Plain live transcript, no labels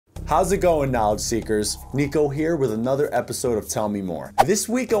How's it going, knowledge seekers? Nico here with another episode of Tell Me More. This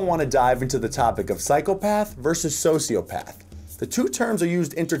week I want to dive into the topic of psychopath versus sociopath. The two terms are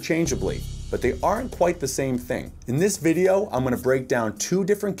used interchangeably, but they aren't quite the same thing. In this video, I'm going to break down two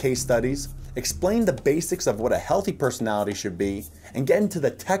different case studies, explain the basics of what a healthy personality should be, and get into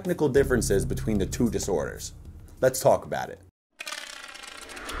the technical differences between the two disorders. Let's talk about it.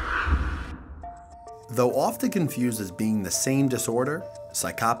 Though often confused as being the same disorder,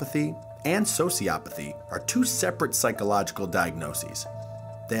 psychopathy and sociopathy are two separate psychological diagnoses.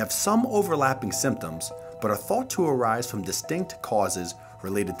 They have some overlapping symptoms, but are thought to arise from distinct causes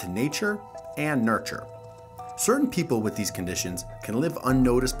related to nature and nurture. Certain people with these conditions can live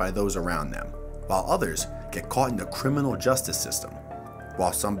unnoticed by those around them, while others get caught in the criminal justice system.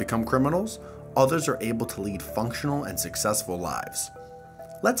 While some become criminals, others are able to lead functional and successful lives.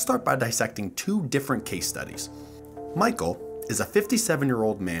 Let's start by dissecting two different case studies. Michael is a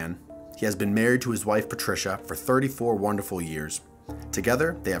 57-year-old man. He has been married to his wife Patricia for 34 wonderful years.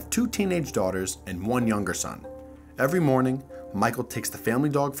 Together, they have two teenage daughters and one younger son. Every morning, Michael takes the family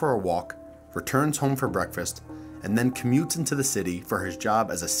dog for a walk, returns home for breakfast, and then commutes into the city for his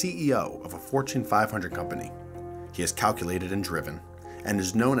job as a CEO of a Fortune 500 company. He is calculated and driven, and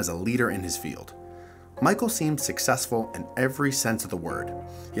is known as a leader in his field. Michael seems successful in every sense of the word.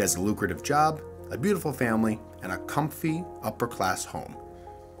 He has a lucrative job, a beautiful family, and a comfy, upper-class home.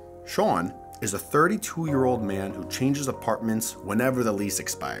 Sean is a 32-year-old man who changes apartments whenever the lease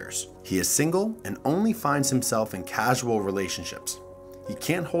expires. He is single and only finds himself in casual relationships. He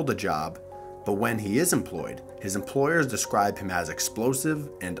can't hold a job, but when he is employed, his employers describe him as explosive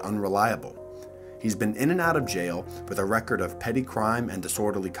and unreliable. He's been in and out of jail with a record of petty crime and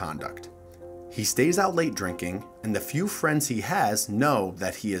disorderly conduct. He stays out late drinking, and the few friends he has know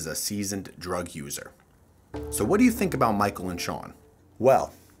that he is a seasoned drug user. So what do you think about Michael and Sean?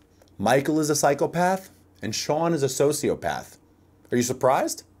 Well, Michael is a psychopath, and Sean is a sociopath. Are you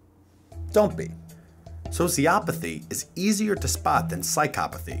surprised? Don't be. Sociopathy is easier to spot than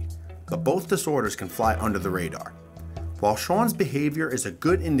psychopathy, but both disorders can fly under the radar. While Sean's behavior is a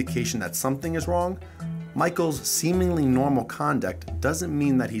good indication that something is wrong, Michael's seemingly normal conduct doesn't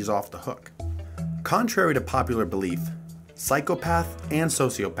mean that he's off the hook. Contrary to popular belief, psychopath and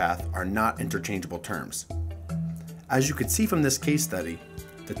sociopath are not interchangeable terms. As you could see from this case study,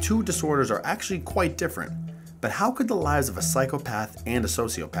 the two disorders are actually quite different, but how could the lives of a psychopath and a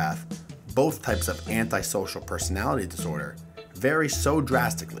sociopath, both types of antisocial personality disorder, vary so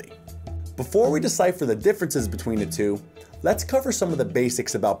drastically? Before we decipher the differences between the two, let's cover some of the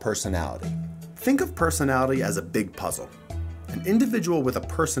basics about personality. Think of personality as a big puzzle. An individual with a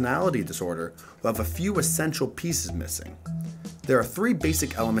personality disorder will have a few essential pieces missing. There are three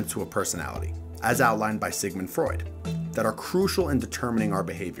basic elements to a personality, as outlined by Sigmund Freud, that are crucial in determining our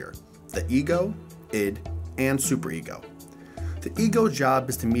behavior: the ego, id, and superego. The ego's job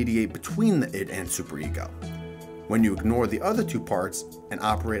is to mediate between the id and superego. When you ignore the other two parts and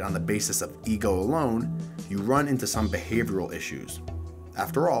operate on the basis of ego alone, you run into some behavioral issues.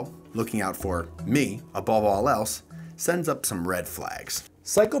 After all, looking out for me above all else sends up some red flags.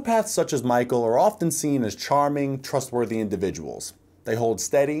 Psychopaths such as Michael are often seen as charming, trustworthy individuals. They hold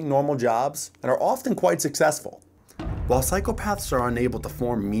steady, normal jobs and are often quite successful. While psychopaths are unable to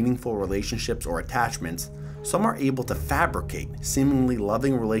form meaningful relationships or attachments, some are able to fabricate seemingly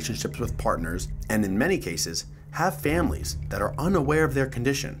loving relationships with partners and, in many cases, have families that are unaware of their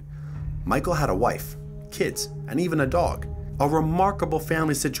condition. Michael had a wife, kids, and even a dog. A remarkable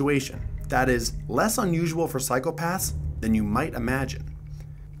family situation that is less unusual for psychopaths than you might imagine.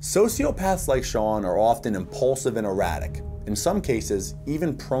 Sociopaths like Sean are often impulsive and erratic, in some cases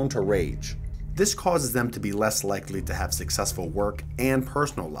even prone to rage. This causes them to be less likely to have successful work and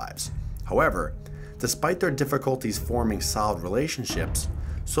personal lives. However, despite their difficulties forming solid relationships,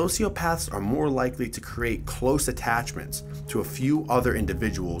 sociopaths are more likely to create close attachments to a few other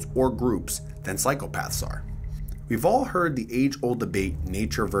individuals or groups than psychopaths are. We've all heard the age-old debate,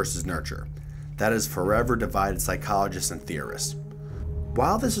 nature versus nurture, that has forever divided psychologists and theorists.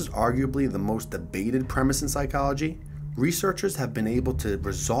 While this is arguably the most debated premise in psychology, researchers have been able to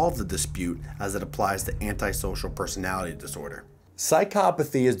resolve the dispute as it applies to antisocial personality disorder.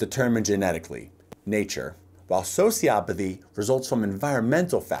 Psychopathy is determined genetically, nature, while sociopathy results from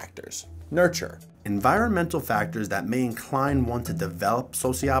environmental factors, nurture. Environmental factors that may incline one to develop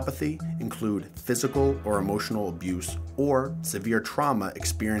sociopathy include physical or emotional abuse or severe trauma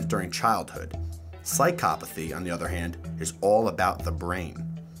experienced during childhood. Psychopathy, on the other hand, is all about the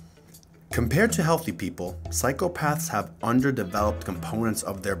brain. Compared to healthy people, psychopaths have underdeveloped components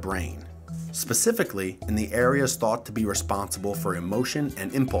of their brain. specifically in the areas thought to be responsible for emotion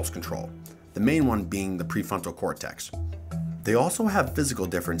and impulse control, the main one being the prefrontal cortex. They also have physical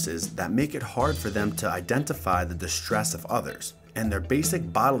differences that make it hard for them to identify the distress of others, and their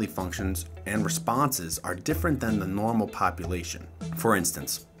basic bodily functions and responses are different than the normal population. For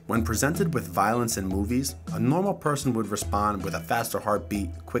instance, when presented with violence in movies, a normal person would respond with a faster heartbeat,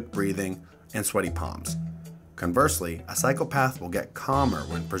 quick breathing, and sweaty palms. Conversely, a psychopath will get calmer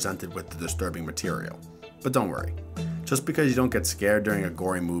when presented with the disturbing material. But don't worry, just because you don't get scared during a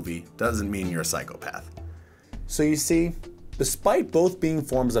gory movie doesn't mean you're a psychopath. So you see, despite both being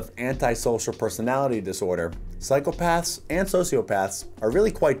forms of antisocial personality disorder, psychopaths and sociopaths are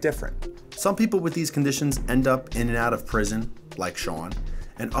really quite different. Some people with these conditions end up in and out of prison, like Sean,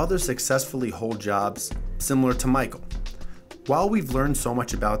 and others successfully hold jobs similar to Michael. While we've learned so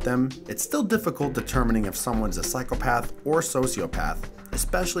much about them, it's still difficult determining if someone's a psychopath or sociopath,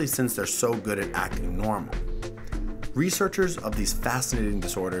 especially since they're so good at acting normal. Researchers of these fascinating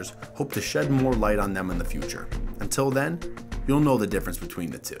disorders hope to shed more light on them in the future. Until then, you'll know the difference between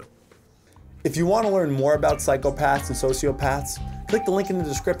the two. If you want to learn more about psychopaths and sociopaths, click the link in the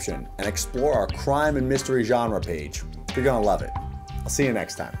description and explore our crime and mystery genre page. You're gonna love it. I'll see you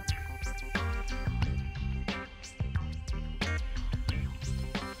next time.